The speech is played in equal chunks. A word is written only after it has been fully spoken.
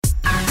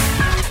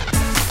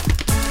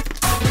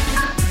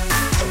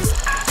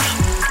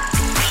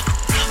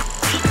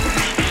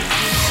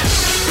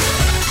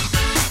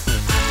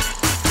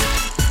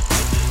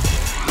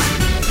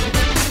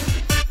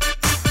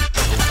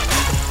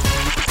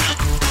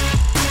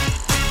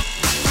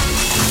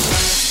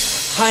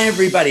Hi,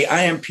 everybody.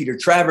 I am Peter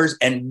Travers,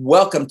 and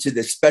welcome to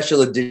this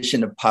special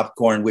edition of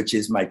Popcorn, which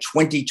is my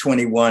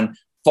 2021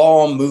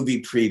 fall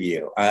movie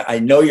preview. I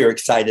know you're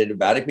excited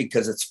about it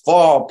because it's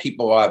fall.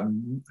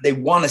 They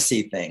want to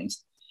see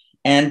things.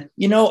 And,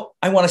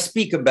 I want to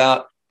speak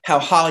about how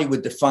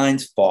Hollywood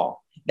defines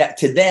fall. That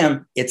to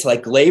them, it's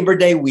like Labor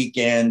Day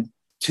weekend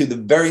to the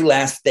very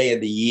last day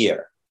of the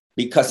year,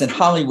 because in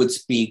Hollywood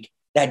speak,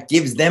 that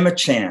gives them a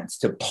chance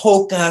to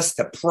poke us,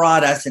 to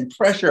prod us, and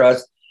pressure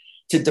us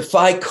to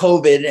defy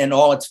COVID and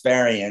all its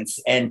variants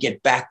and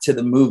get back to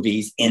the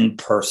movies in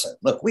person.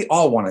 Look, we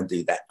all want to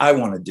do that. I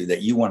want to do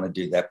that. You want to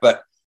do that.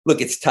 But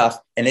look, it's tough.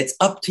 And it's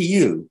up to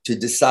you to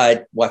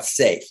decide what's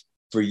safe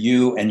for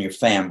you and your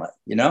family,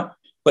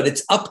 But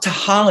it's up to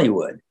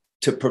Hollywood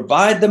to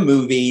provide the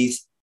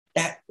movies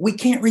that we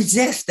can't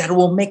resist, that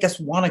will make us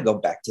want to go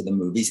back to the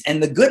movies.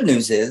 And the good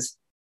news is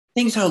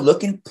things are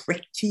looking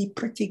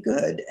pretty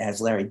good,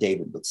 as Larry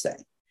David would say.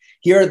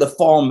 Here are the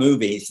fall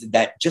movies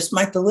that just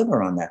might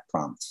deliver on that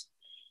promise.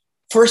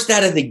 First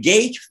out of the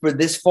gate for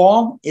this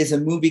fall is a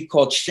movie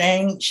called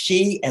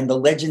Shang-Chi and the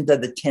Legend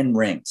of the Ten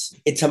Rings.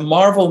 It's a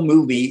Marvel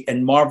movie,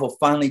 and Marvel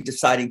finally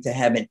deciding to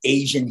have an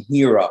Asian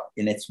hero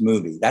in its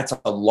movie. That's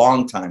a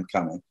long time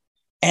coming.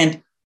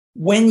 And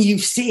when you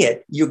see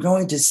it, you're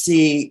going to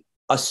see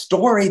a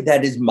story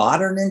that is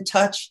modern in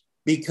touch,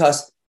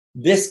 because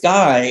this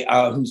guy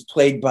who's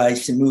played by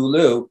Simu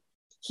Liu,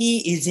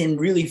 he is in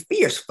really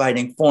fierce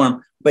fighting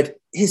form. But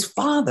his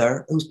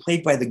father, who's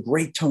played by the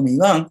great Tony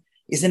Leung,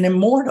 is an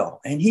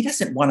immortal. And he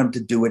doesn't want him to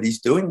do what he's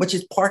doing, which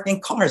is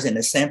parking cars in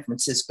a San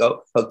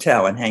Francisco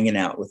hotel and hanging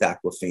out with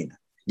Awkwafina.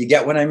 You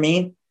get what I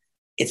mean?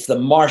 It's the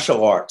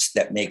martial arts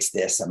that makes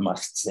this a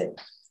must-see.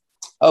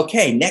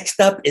 Okay,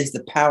 next up is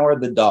The Power of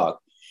the Dog.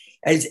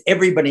 As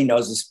everybody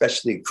knows,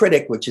 especially a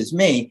critic, which is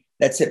me,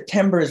 that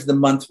September is the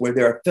month where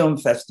there are film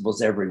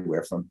festivals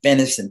everywhere, from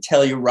Venice and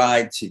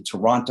Telluride to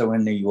Toronto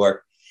and New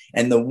York.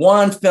 And the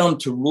one film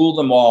to rule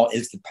them all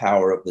is The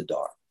Power of the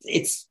Dog.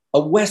 It's a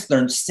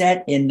Western set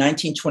in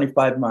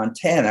 1925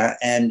 Montana,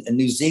 and a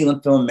New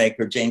Zealand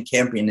filmmaker, Jane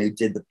Campion, who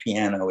did The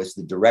Piano, is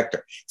the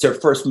director. It's her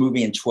first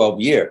movie in 12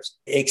 years.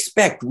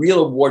 Expect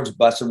real awards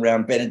buzz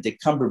around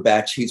Benedict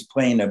Cumberbatch, who's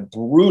playing a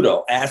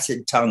brutal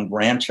acid-tongued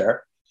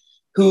rancher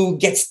who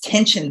gets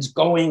tensions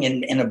going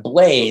in a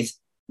blaze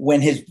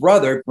when his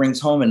brother brings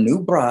home a new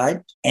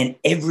bride and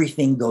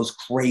everything goes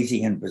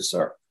crazy and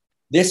berserk.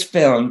 This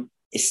film,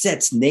 it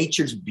sets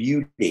nature's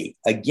beauty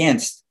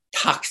against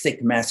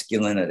toxic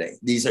masculinity.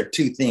 These are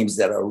two themes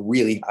that are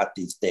really hot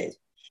these days.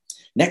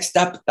 Next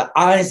up, The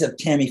Eyes of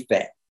Tammy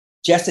Faye.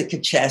 Jessica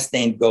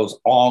Chastain goes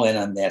all in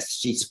on this.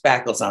 She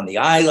spackles on the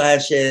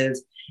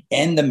eyelashes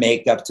and the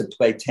makeup to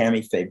play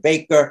Tammy Faye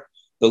Baker,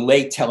 the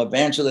late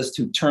televangelist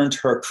who turned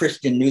her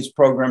Christian news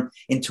program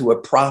into a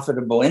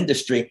profitable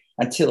industry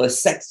until a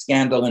sex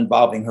scandal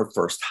involving her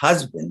first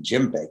husband,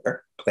 Jim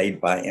Baker, played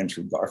by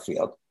Andrew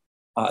Garfield,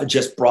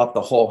 just brought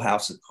the whole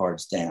house of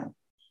cards down.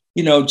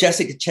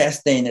 Jessica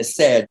Chastain has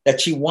said that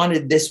she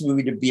wanted this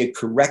movie to be a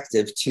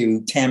corrective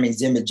to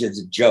Tammy's image as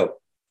a joke,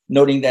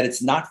 noting that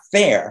it's not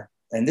fair,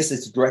 and this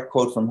is a direct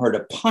quote from her, to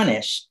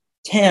punish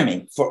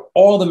Tammy for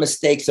all the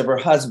mistakes of her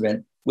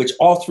husband, which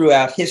all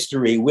throughout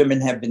history, women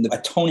have been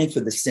atoning for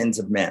the sins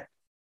of men.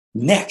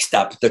 Next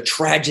up, The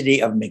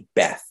Tragedy of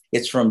Macbeth.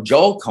 It's from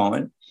Joel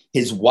Coen.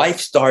 His wife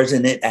stars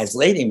in it as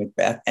Lady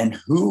Macbeth. And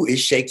who is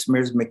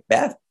Shakespeare's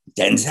Macbeth?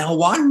 Denzel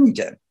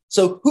Washington.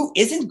 So who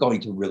isn't going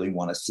to really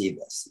want to see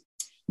this?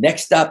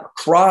 Next up,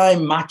 Cry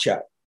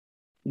Macho.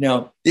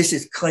 This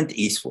is Clint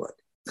Eastwood.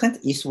 Clint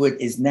Eastwood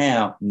is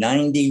now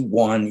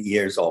 91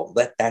 years old.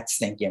 Let that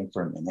sink in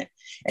for a minute.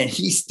 And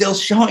he's still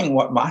showing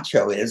what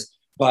macho is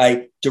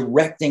by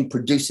directing,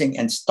 producing,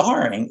 and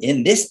starring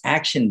in this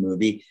action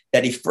movie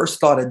that he first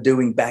started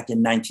doing back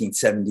in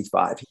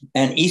 1975.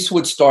 And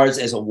Eastwood stars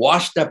as a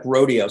washed-up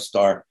rodeo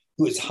star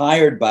who is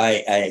hired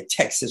by a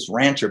Texas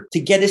rancher to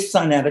get his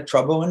son out of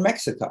trouble in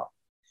Mexico.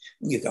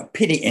 You go,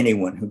 pity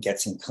anyone who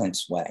gets in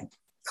Clint's way.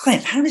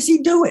 Clint, how does he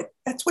do it?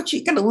 That's what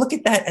you're going to look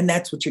at that, and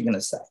that's what you're going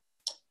to say.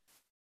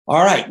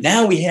 All right,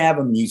 now we have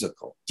a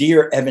musical,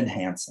 Dear Evan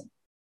Hansen,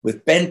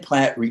 with Ben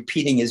Platt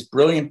repeating his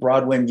brilliant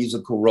Broadway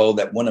musical role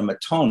that won him a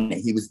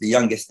Tony. He was the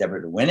youngest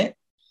ever to win it.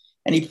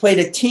 And he played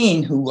a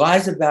teen who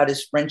lies about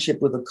his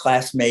friendship with a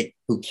classmate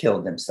who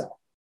killed himself.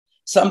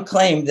 Some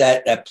claim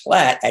that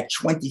Platt, at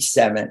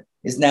 27,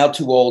 is now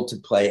too old to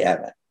play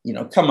Evan.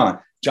 Come on.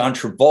 John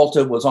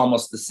Travolta was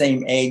almost the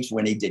same age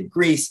when he did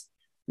Grease.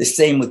 The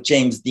same with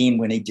James Dean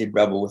when he did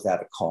Rebel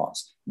Without a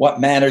Cause.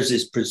 What matters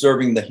is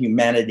preserving the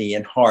humanity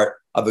and heart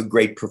of a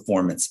great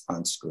performance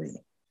on screen.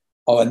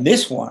 Oh, and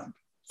this one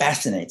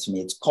fascinates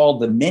me. It's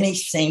called The Many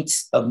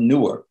Saints of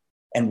Newark.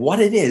 And what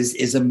it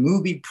is a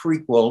movie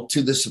prequel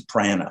to The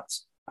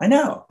Sopranos. I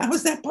know. How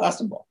is that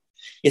possible?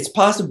 It's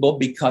possible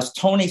because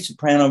Tony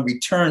Soprano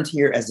returned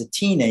here as a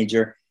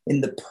teenager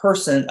in the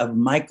person of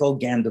Michael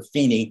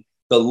Gandolfini,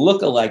 the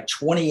lookalike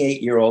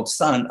 28-year-old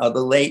son of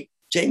the late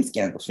James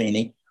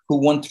Gandolfini, who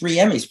won 3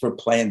 Emmys for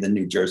playing the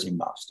New Jersey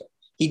mobster.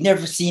 He'd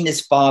never seen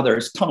his father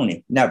as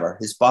Tony, never.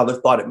 His father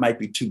thought it might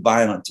be too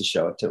violent to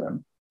show it to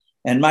him.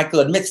 And Michael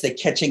admits that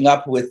catching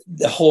up with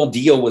the whole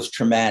deal was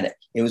traumatic.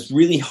 It was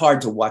really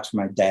hard to watch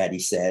my dad, he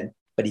said,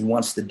 but he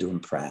wants to do him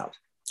proud.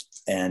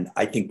 And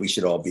I think we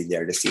should all be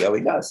there to see how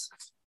he does.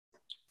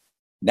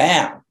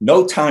 Now,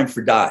 No Time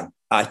to Die.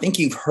 I think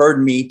you've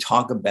heard me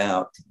talk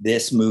about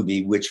this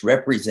movie, which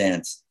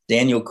represents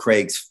Daniel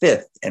Craig's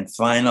fifth and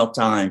final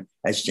time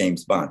as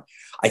James Bond.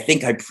 I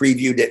think I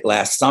previewed it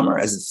last summer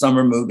as a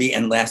summer movie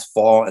and last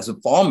fall as a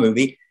fall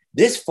movie.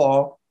 This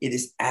fall, it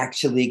is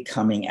actually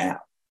coming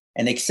out.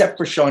 And except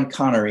for Sean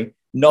Connery,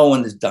 no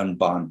one has done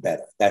Bond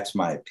better. That's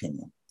my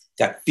opinion.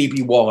 Got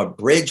Phoebe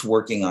Waller-Bridge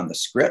working on the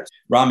script.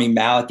 Rami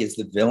Malek is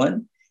the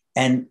villain.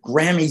 And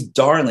Grammy's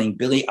darling,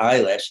 Billie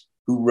Eilish,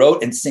 who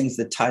wrote and sings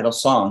the title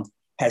song,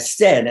 has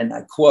said, and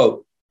I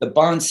quote, "The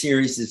Bond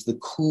series is the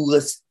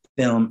coolest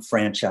film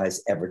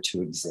franchise ever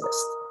to exist."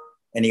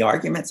 Any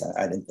arguments?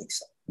 I didn't think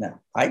so. No,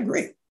 I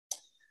agree.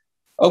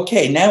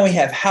 Okay, now we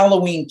have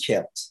Halloween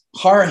Kills.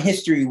 Horror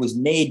history was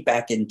made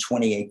back in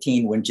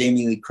 2018 when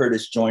Jamie Lee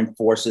Curtis joined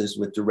forces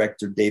with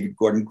director David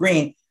Gordon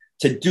Green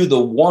to do the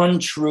one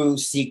true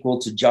sequel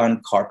to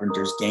John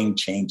Carpenter's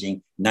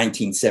game-changing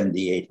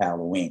 1978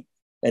 Halloween.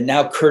 And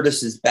now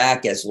Curtis is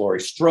back as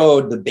Laurie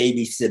Strode, the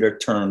babysitter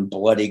turned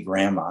bloody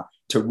grandma,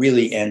 to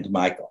really end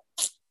Michael.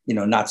 You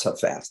know, not so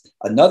fast.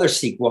 Another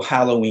sequel,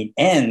 Halloween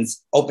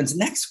Ends, opens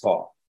next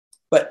fall.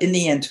 But in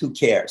the end, who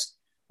cares?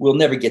 We'll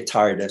never get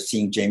tired of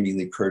seeing Jamie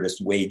Lee Curtis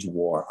wage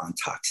war on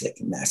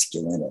toxic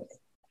masculinity.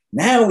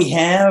 Now we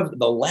have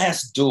The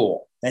Last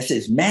Duel. This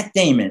is Matt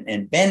Damon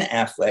and Ben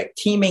Affleck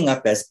teaming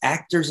up as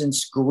actors and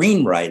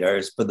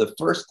screenwriters for the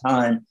first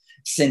time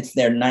since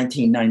their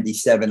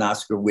 1997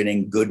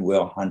 Oscar-winning Good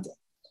Will Hunting.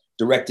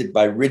 Directed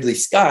by Ridley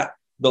Scott,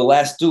 The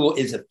Last Duel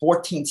is a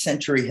 14th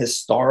century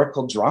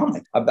historical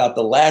drama about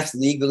the last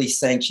legally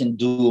sanctioned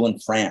duel in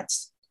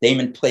France.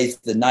 Damon plays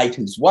the knight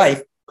whose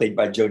wife, played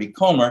by Jodie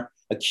Comer,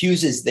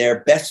 accuses their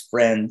best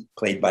friend,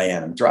 played by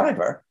Adam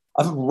Driver,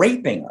 of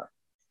raping her.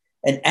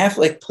 And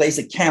Affleck plays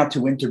a count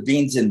who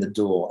intervenes in the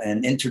duel.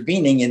 And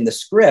intervening in the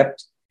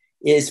script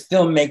is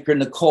filmmaker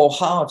Nicole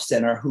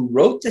Holofcener, who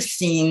wrote the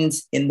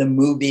scenes in the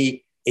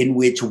movie in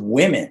which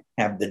women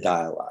have the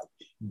dialogue.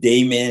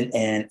 Damon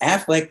and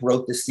Affleck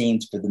wrote the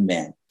scenes for the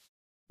men.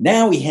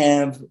 Now we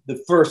have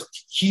the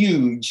first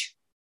huge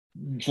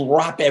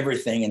drop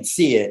everything and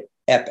see it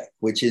epic,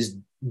 which is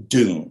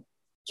Dune.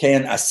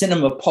 Can a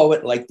cinema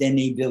poet like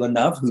Denis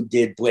Villeneuve, who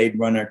did Blade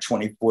Runner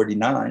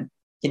 2049,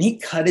 can he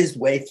cut his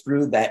way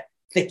through that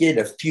thicket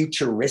of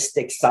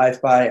futuristic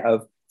sci-fi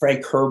of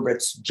Frank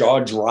Herbert's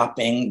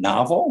jaw-dropping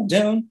novel,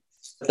 Dune?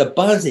 The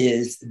buzz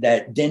is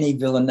that Denis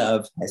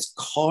Villeneuve has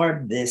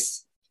carved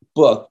this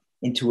book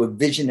into a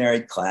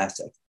visionary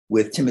classic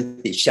with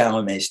Timothée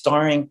Chalamet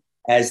starring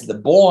as the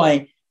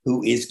boy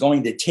who is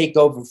going to take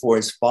over for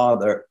his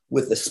father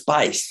with a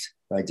spice,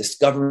 by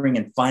discovering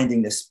and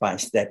finding the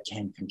spice that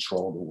can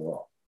control the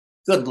world.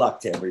 Good luck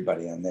to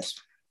everybody on this.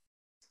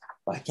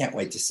 I can't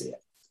wait to see it.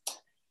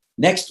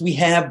 Next, we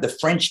have The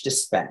French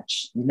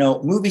Dispatch. You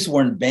know, movies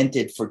were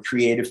invented for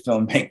creative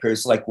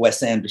filmmakers like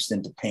Wes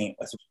Anderson to paint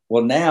with.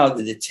 Well, now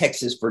the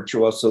Texas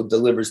virtuoso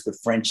delivers The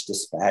French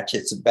Dispatch.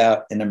 It's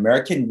about an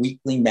American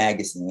weekly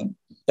magazine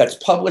that's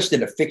published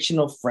in a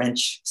fictional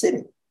French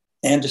city.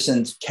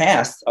 Anderson's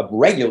cast of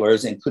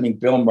regulars, including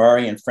Bill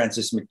Murray and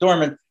Frances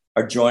McDormand,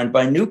 are joined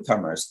by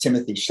newcomers,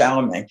 Timothée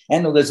Chalamet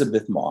and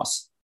Elizabeth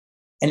Moss.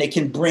 And it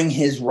can bring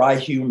his wry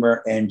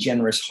humor and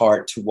generous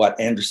heart to what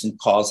Anderson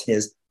calls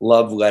his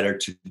love letter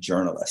to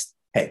journalists.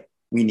 Hey,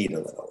 we need a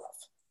little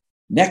love.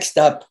 Next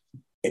up,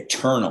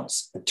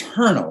 Eternals.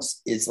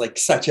 Eternals is like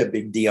such a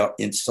big deal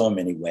in so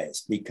many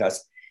ways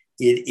because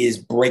it is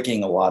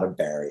breaking a lot of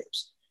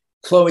barriers.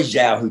 Chloe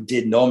Zhao, who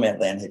did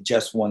Nomadland, had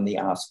just won the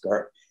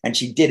Oscar, and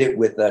she did it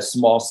with a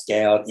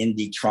small-scale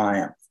indie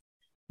triumph.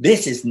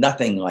 This is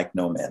nothing like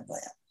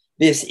Nomadland.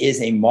 This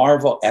is a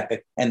Marvel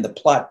epic, and the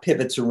plot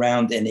pivots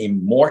around an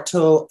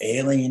immortal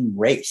alien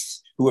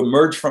race who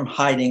emerged from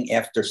hiding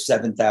after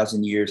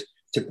 7,000 years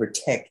to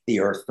protect the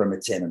Earth from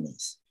its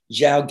enemies.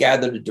 Zhao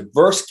gathered a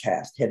diverse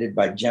cast headed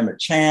by Gemma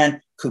Chan,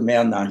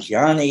 Kumail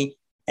Nanjiani,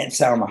 and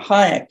Salma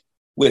Hayek,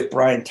 with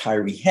Brian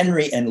Tyree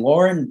Henry and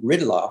Lauren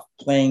Ridloff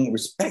playing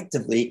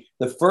respectively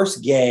the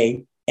first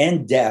gay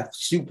and deaf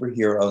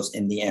superheroes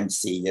in the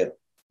MCU.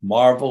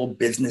 Marvel,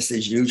 business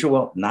as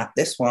usual, not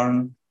this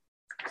one.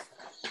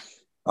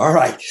 All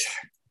right,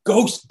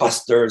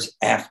 Ghostbusters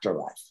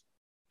Afterlife.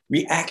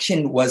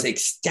 Reaction was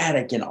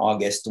ecstatic in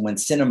August when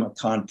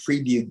CinemaCon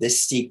previewed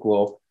this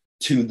sequel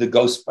to the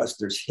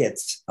Ghostbusters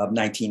hits of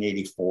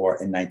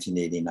 1984 and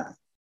 1989.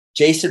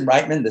 Jason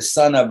Reitman, the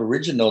son of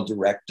original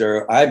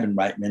director Ivan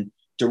Reitman,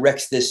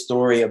 directs this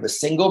story of a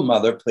single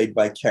mother played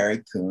by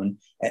Carrie Coon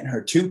and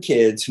her two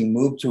kids who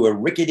move to a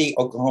rickety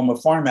Oklahoma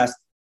farmhouse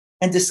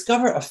and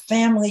discover a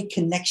family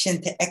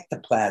connection to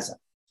ectoplasm.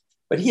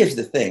 But here's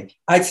the thing.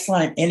 I'd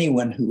slime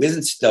anyone who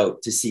isn't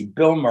stoked to see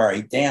Bill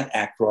Murray, Dan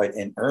Aykroyd,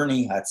 and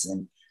Ernie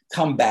Hudson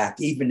come back,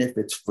 even if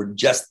it's for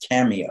just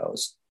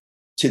cameos,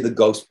 to the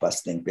ghost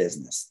busting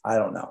business. I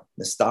don't know.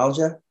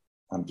 Nostalgia?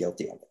 I'm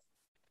guilty of it.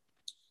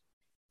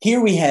 Here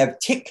we have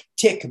Tick,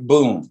 Tick,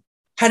 Boom.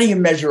 How do you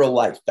measure a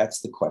life? That's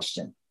the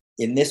question.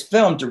 In this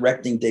film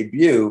directing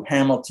debut,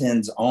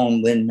 Hamilton's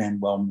own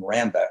Lin-Manuel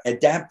Miranda,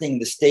 adapting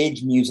the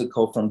stage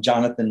musical from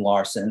Jonathan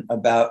Larson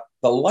about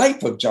the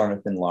life of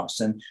Jonathan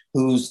Larson,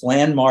 whose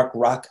landmark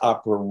rock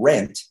opera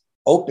Rent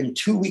opened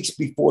 2 weeks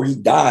before he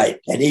died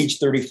at age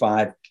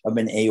 35 of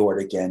an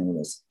aortic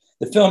aneurysm.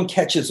 The film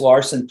catches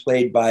Larson,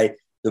 played by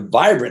the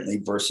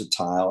vibrantly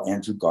versatile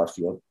Andrew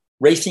Garfield,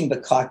 racing the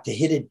clock to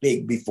hit it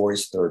big before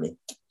he's 30.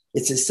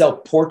 It's a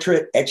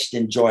self-portrait etched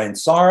in joy and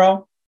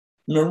sorrow.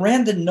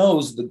 Miranda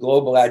knows the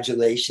global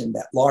adulation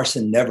that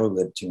Larson never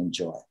lived to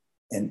enjoy.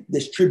 And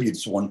this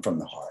tribute's one from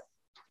the heart.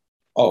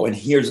 Oh, and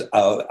here's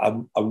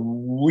a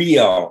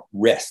real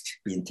risk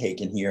being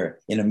taken here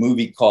in a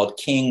movie called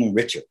King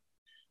Richard.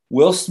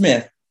 Will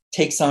Smith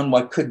takes on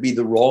what could be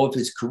the role of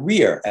his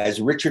career as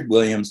Richard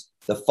Williams,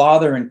 the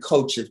father and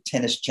coach of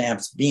tennis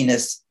champs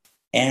Venus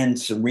and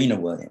Serena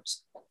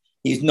Williams.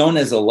 He's known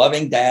as a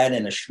loving dad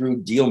and a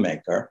shrewd deal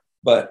maker,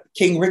 but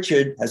King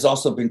Richard has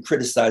also been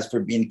criticized for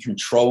being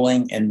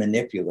controlling and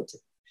manipulative.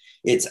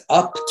 It's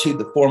up to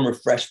the former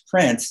Fresh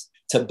Prince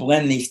to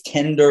blend these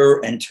tender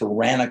and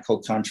tyrannical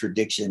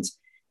contradictions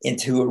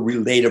into a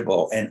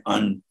relatable and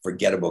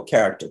unforgettable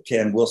character.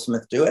 Can Will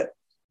Smith do it?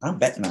 I'm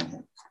betting on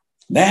him.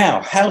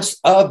 Now, House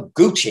of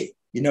Gucci.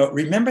 You know,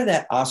 remember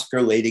that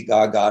Oscar Lady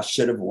Gaga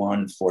should have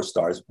won for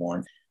Stars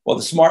Born? Well,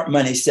 the smart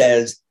money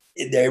says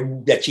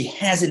that she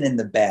has it in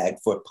the bag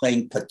for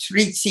playing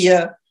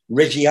Patrizia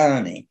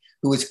Reggiani,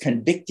 who was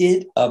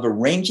convicted of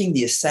arranging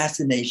the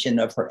assassination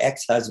of her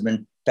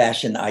ex-husband,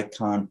 fashion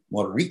icon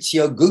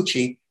Maurizio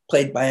Gucci,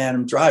 played by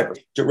Adam Driver.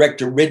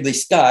 Director Ridley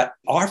Scott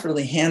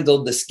artfully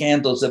handled the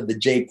scandals of the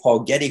J. Paul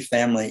Getty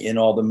family in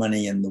All the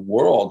Money in the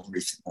World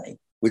recently,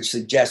 which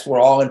suggests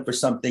we're all in for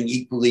something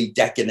equally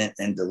decadent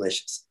and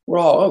delicious. We're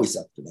all always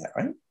up for that,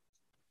 right?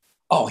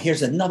 Oh,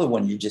 here's another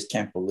one you just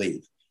can't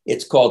believe.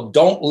 It's called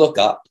Don't Look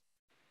Up.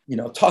 You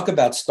know, talk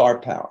about star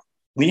power.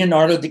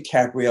 Leonardo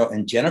DiCaprio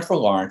and Jennifer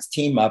Lawrence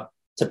team up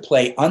to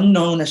play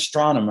unknown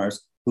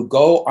astronomers who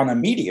go on a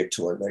meteor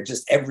tour. They're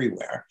just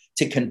everywhere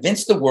to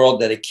convince the world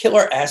that a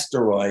killer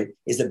asteroid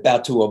is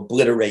about to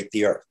obliterate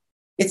the Earth.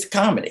 It's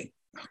comedy.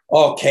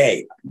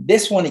 Okay,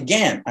 this one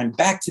again, I'm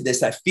back to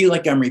this. I feel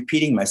like I'm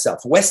repeating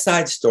myself. West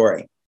Side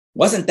Story.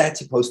 Wasn't that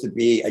supposed to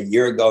be a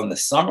year ago in the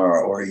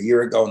summer or a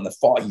year ago in the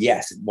fall?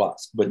 Yes, it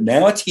was. But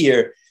now it's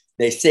here.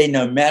 They say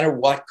no matter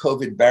what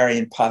COVID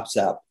variant pops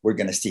up, we're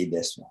going to see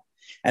this one.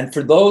 And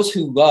for those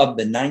who love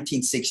the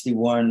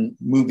 1961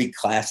 movie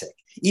classic,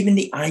 even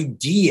the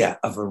idea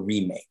of a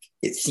remake,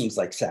 it seems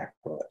like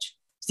sacrilege.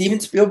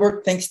 Steven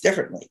Spielberg thinks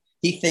differently.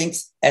 He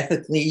thinks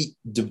ethically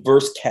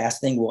diverse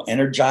casting will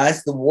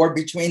energize the war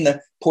between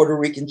the Puerto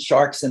Rican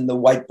Sharks and the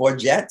White Boy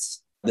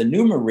Jets. The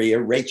new Maria,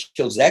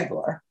 Rachel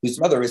Zegler, whose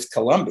mother is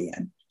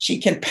Colombian, she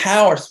can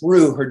power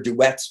through her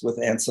duets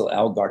with Ansel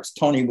Elgart's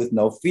Tony with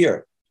no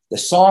fear. The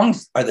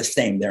songs are the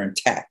same. They're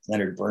intact.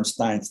 Leonard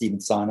Bernstein,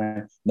 Stephen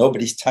Sondheim,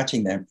 nobody's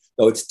touching them.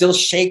 Though it still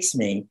shakes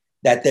me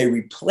that they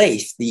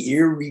replace the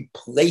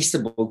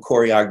irreplaceable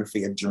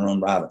choreography of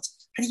Jerome Robbins.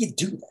 How do you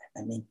do that?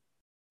 I mean,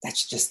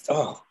 that's just,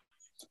 oh.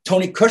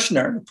 Tony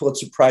Kushner, the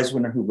Pulitzer Prize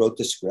winner who wrote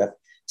the script,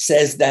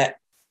 says that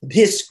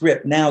his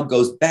script now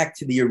goes back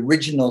to the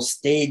original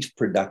stage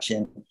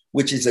production,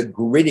 which is a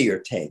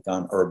grittier take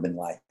on urban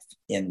life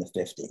in the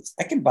 50s.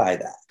 I can buy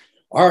that.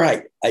 All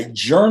right, A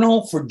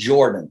Journal for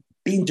Jordan,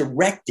 being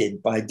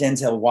directed by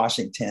Denzel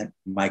Washington.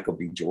 Michael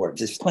B.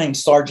 Jordan is playing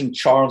Sergeant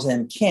Charles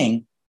M.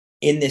 King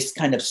in this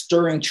kind of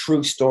stirring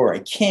true story.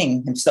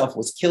 King himself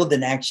was killed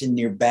in action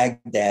near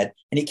Baghdad,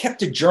 and he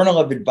kept a journal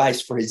of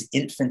advice for his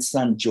infant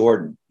son,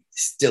 Jordan.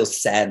 Still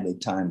sadly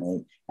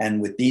timely.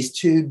 And with these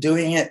two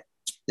doing it,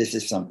 this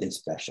is something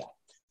special.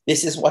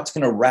 This is what's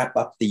going to wrap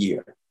up the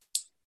year.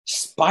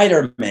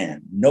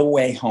 Spider-Man, No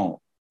Way Home.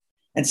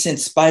 And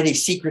since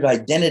Spidey's secret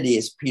identity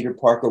as Peter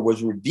Parker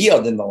was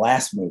revealed in the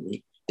last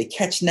movie, the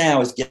catch now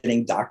is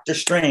getting Doctor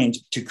Strange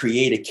to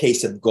create a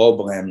case of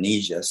global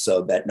amnesia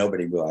so that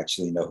nobody will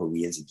actually know who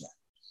he is again.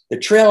 The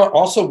trailer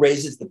also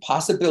raises the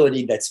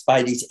possibility that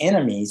Spidey's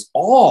enemies,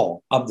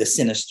 all of the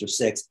Sinister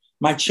Six,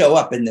 might show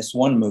up in this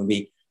one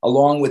movie,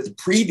 along with the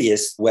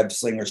previous web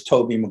slingers,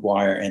 Tobey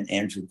Maguire and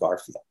Andrew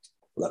Garfield.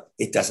 Look,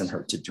 it doesn't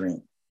hurt to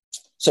dream.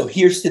 So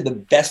here's to the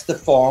best of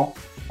fall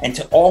and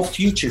to all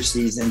future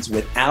seasons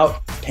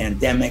without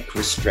pandemic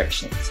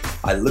restrictions.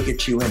 I look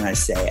at you and I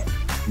say,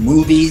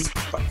 movies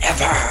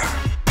forever.